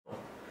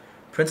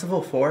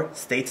Principle 4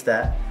 states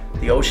that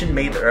the ocean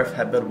made the earth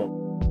habitable.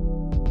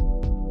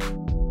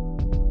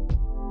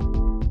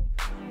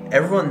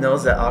 Everyone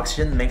knows that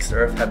oxygen makes the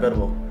earth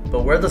habitable,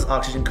 but where does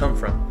oxygen come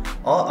from?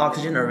 All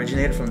oxygen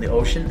originated from the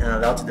ocean and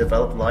allowed to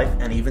develop life,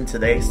 and even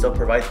today still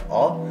provides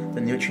all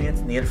the nutrients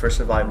needed for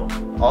survival.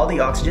 All the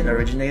oxygen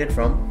originated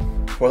from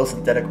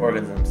photosynthetic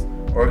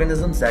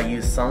organisms that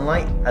use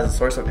sunlight as a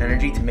source of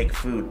energy to make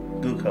food,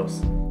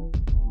 glucose.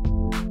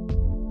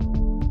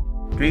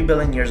 3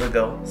 billion years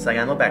ago,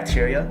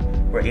 cyanobacteria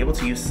were able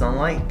to use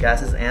sunlight,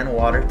 gases, and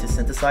water to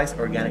synthesize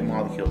organic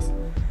molecules,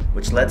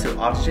 which led to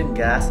oxygen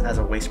gas as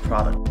a waste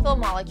product. The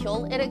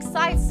molecule, it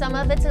excites some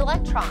of its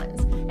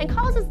electrons and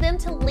causes them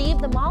to leave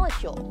the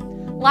molecule.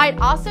 Light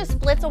also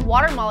splits a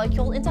water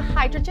molecule into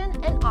hydrogen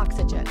and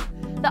oxygen.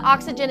 The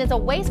oxygen is a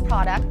waste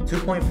product.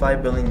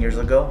 2.5 billion years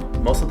ago,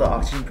 most of the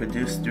oxygen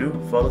produced through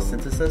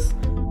photosynthesis,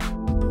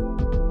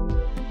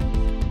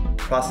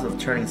 the process of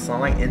turning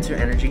sunlight into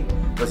energy,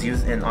 was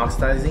used in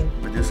oxidizing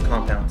reduced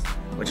compounds,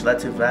 which led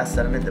to vast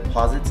sediment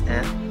deposits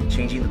and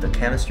changing the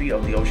chemistry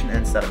of the ocean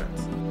and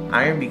sediments.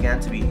 Iron began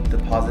to be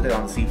deposited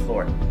on the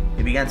seafloor.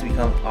 It began to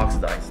become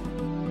oxidized.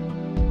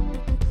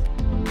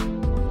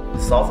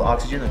 Dissolved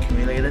oxygen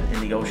accumulated in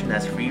the ocean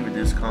as free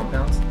reduced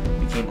compounds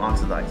became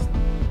oxidized.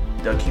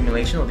 The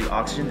accumulation of the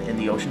oxygen in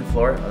the ocean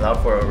floor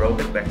allowed for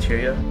aerobic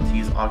bacteria to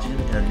use oxygen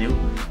in a new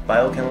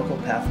biochemical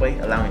pathway,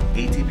 allowing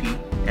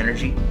ATP,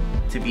 energy,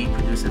 to be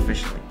produced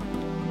efficiently.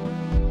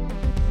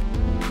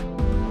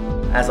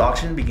 As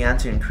oxygen began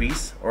to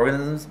increase,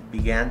 organisms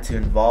began to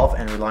evolve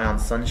and rely on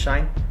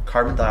sunshine,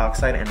 carbon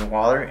dioxide, and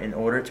water in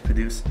order to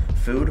produce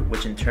food,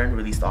 which in turn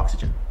released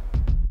oxygen.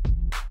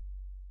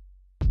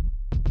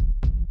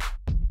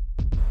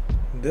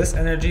 This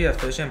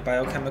energy-efficient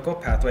biochemical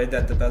pathway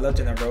that developed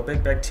in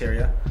aerobic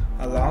bacteria,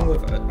 along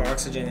with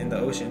oxygen in the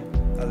ocean,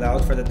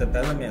 allowed for the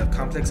development of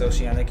complex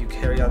oceanic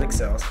eukaryotic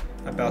cells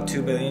about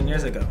 2 billion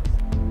years ago.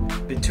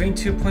 Between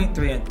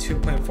 2.3 and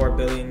 2.4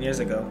 billion years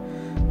ago,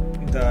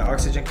 the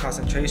oxygen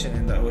concentration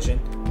in the ocean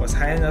was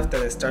high enough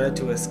that it started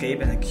to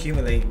escape and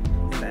accumulate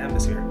in the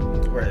atmosphere,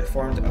 where it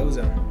formed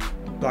ozone,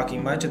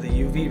 blocking much of the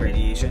UV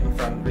radiation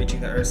from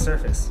reaching the Earth's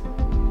surface.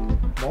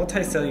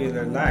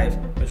 Multicellular life,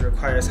 which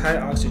requires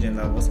high oxygen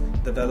levels,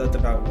 developed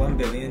about 1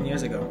 billion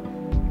years ago.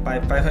 By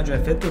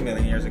 550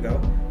 million years ago,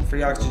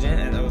 free oxygen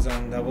and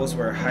ozone levels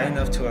were high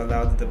enough to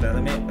allow the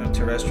development of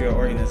terrestrial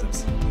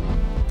organisms.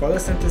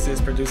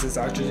 Photosynthesis produces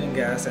oxygen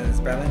gas and is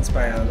balanced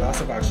by a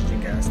loss of oxygen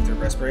gas through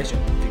respiration,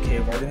 decay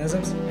of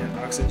organisms, and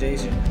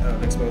oxidation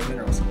of exposed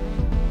minerals.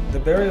 The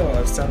burial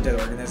of some dead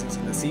organisms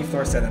in the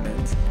seafloor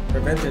sediments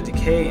prevents their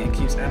decay and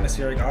keeps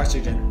atmospheric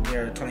oxygen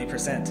near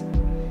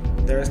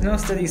 20%. There is no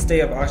steady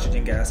state of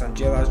oxygen gas on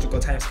geological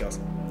timescales.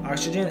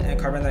 Oxygen and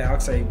carbon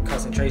dioxide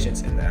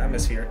concentrations in the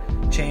atmosphere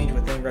change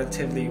within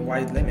relatively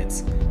wide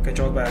limits,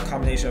 controlled by a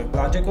combination of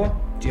biological,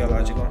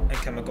 geological, and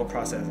chemical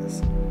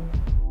processes.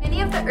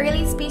 Many of the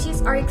early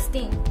species are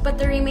extinct, but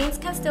the remains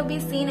can still be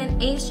seen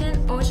in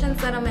ancient ocean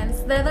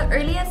settlements. They're the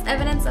earliest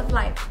evidence of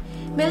life.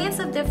 Millions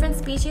of different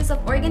species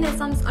of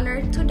organisms on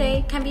Earth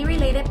today can be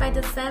related by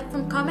descent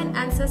from common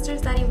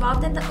ancestors that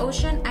evolved in the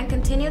ocean and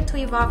continue to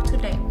evolve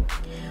today.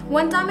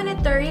 One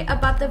dominant theory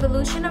about the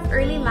evolution of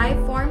early life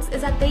forms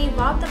is that they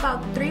evolved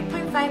about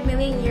 3.5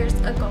 million years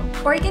ago.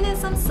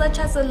 Organisms such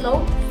as the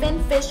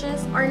lobe-finned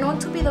fishes are known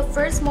to be the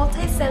first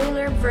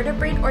multicellular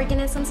vertebrate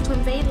organisms to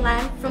invade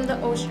land from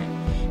the ocean.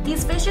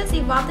 These fishes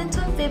evolved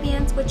into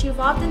amphibians, which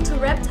evolved into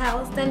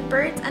reptiles, then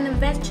birds, and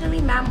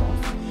eventually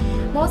mammals.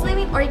 Most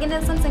living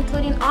organisms,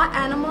 including all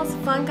animals,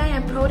 fungi,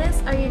 and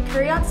protists, are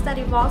eukaryotes that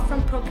evolved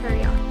from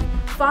prokaryotes.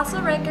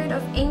 Fossil record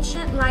of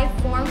ancient life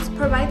forms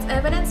provides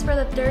evidence for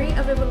the theory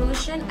of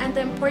evolution and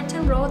the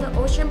important role the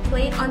ocean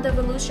played on the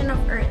evolution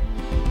of Earth.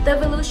 The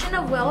evolution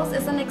of whales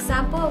is an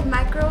example of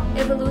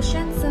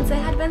microevolution, since it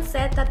had been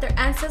said that their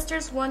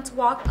ancestors once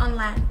walked on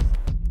land.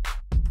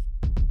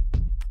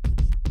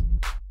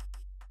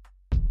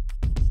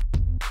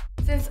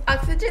 Since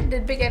oxygen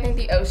did begin in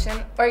the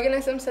ocean,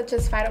 organisms such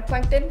as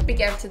phytoplankton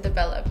began to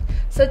develop.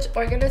 Such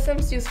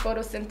organisms use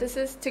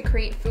photosynthesis to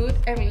create food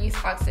and release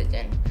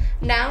oxygen.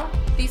 Now,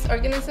 these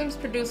organisms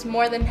produce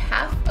more than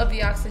half of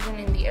the oxygen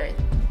in the earth.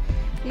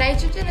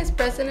 Nitrogen is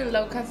present in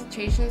low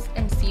concentrations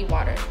in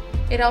seawater.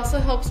 It also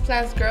helps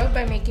plants grow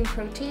by making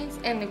proteins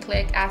and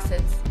nucleic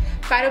acids.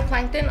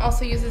 Phytoplankton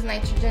also uses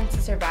nitrogen to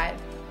survive.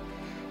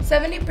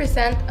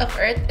 70% of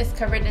Earth is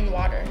covered in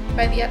water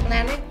by the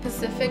Atlantic,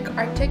 Pacific,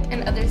 Arctic,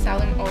 and other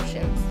southern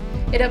oceans.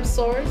 It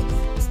absorbs,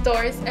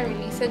 stores, and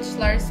releases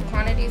large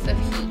quantities of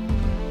heat.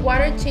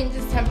 Water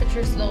changes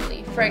temperature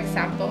slowly. For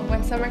example,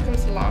 when summer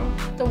comes along,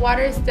 the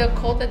water is still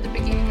cold at the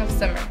beginning of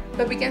summer,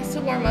 but begins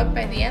to warm up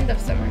by the end of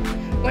summer.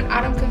 When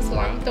autumn comes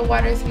along, the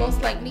water is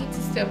most likely to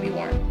still be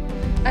warm.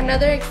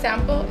 Another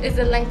example is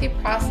the lengthy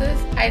process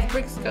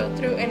icebergs go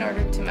through in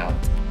order to melt.